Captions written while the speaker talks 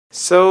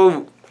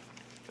So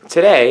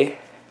today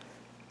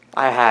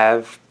I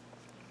have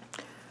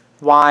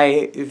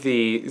why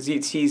the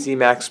ZTE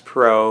Zmax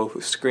Pro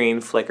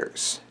screen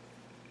flickers.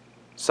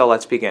 So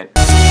let's begin.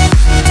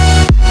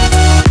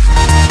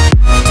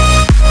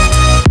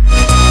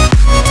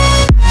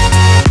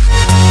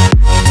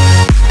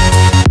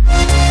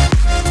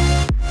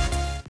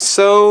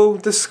 So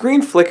the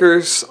screen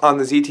flickers on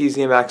the ZTE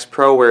Zmax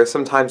Pro, where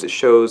sometimes it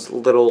shows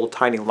little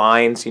tiny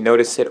lines, you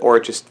notice it, or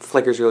it just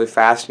flickers really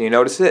fast and you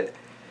notice it.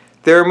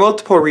 There are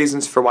multiple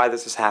reasons for why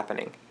this is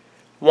happening.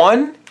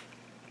 One,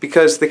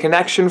 because the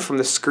connection from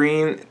the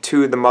screen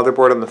to the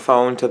motherboard on the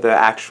phone to the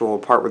actual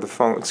part where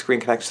the screen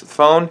connects to the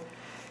phone,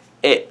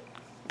 it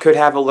could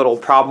have a little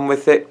problem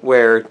with it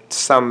where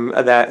some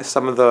of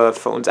the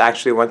phones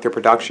actually went through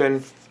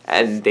production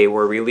and they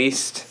were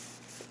released,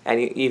 and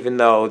even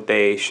though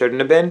they shouldn't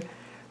have been.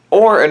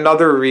 Or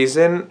another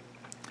reason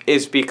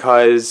is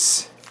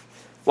because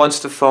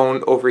once the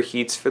phone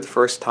overheats for the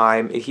first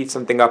time, it heats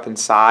something up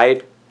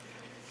inside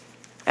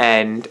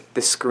and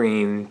the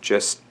screen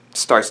just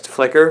starts to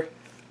flicker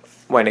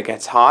when it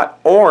gets hot.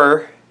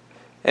 Or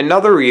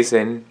another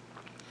reason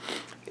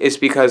is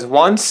because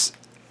once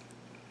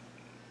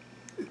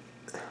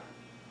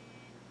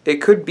the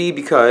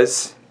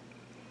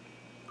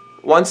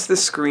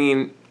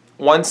screen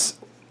the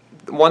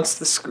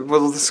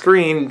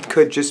screen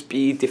could just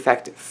be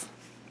defective.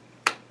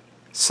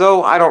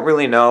 So I don't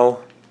really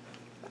know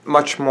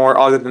much more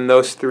other than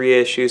those three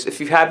issues. If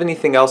you have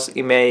anything else that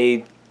you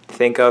may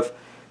think of,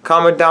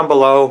 comment down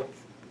below.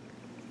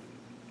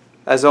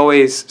 As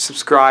always,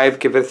 subscribe,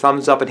 give it a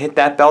thumbs up, and hit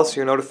that bell so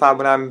you're notified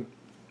when I'm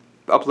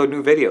uploading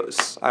new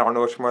videos. I don't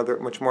know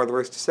much more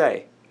there is to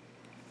say.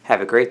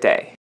 Have a great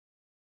day.